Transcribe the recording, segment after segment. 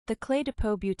The Clé de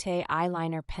Peau Beauté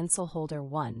Eyeliner Pencil Holder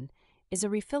 1 is a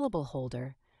refillable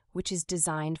holder which is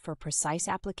designed for precise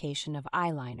application of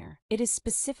eyeliner. It is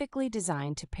specifically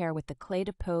designed to pair with the Clé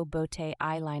de Peau Beauté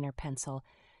eyeliner pencil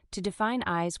to define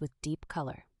eyes with deep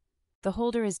color. The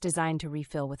holder is designed to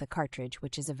refill with a cartridge,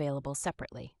 which is available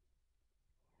separately.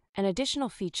 An additional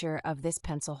feature of this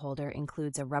pencil holder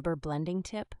includes a rubber blending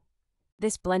tip.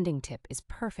 This blending tip is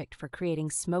perfect for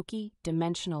creating smoky,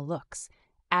 dimensional looks,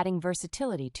 adding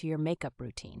versatility to your makeup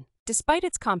routine. Despite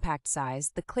its compact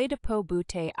size, the Clé de Peau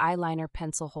Beauté Eyeliner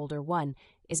Pencil Holder 1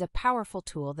 is a powerful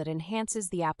tool that enhances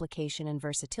the application and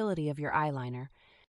versatility of your eyeliner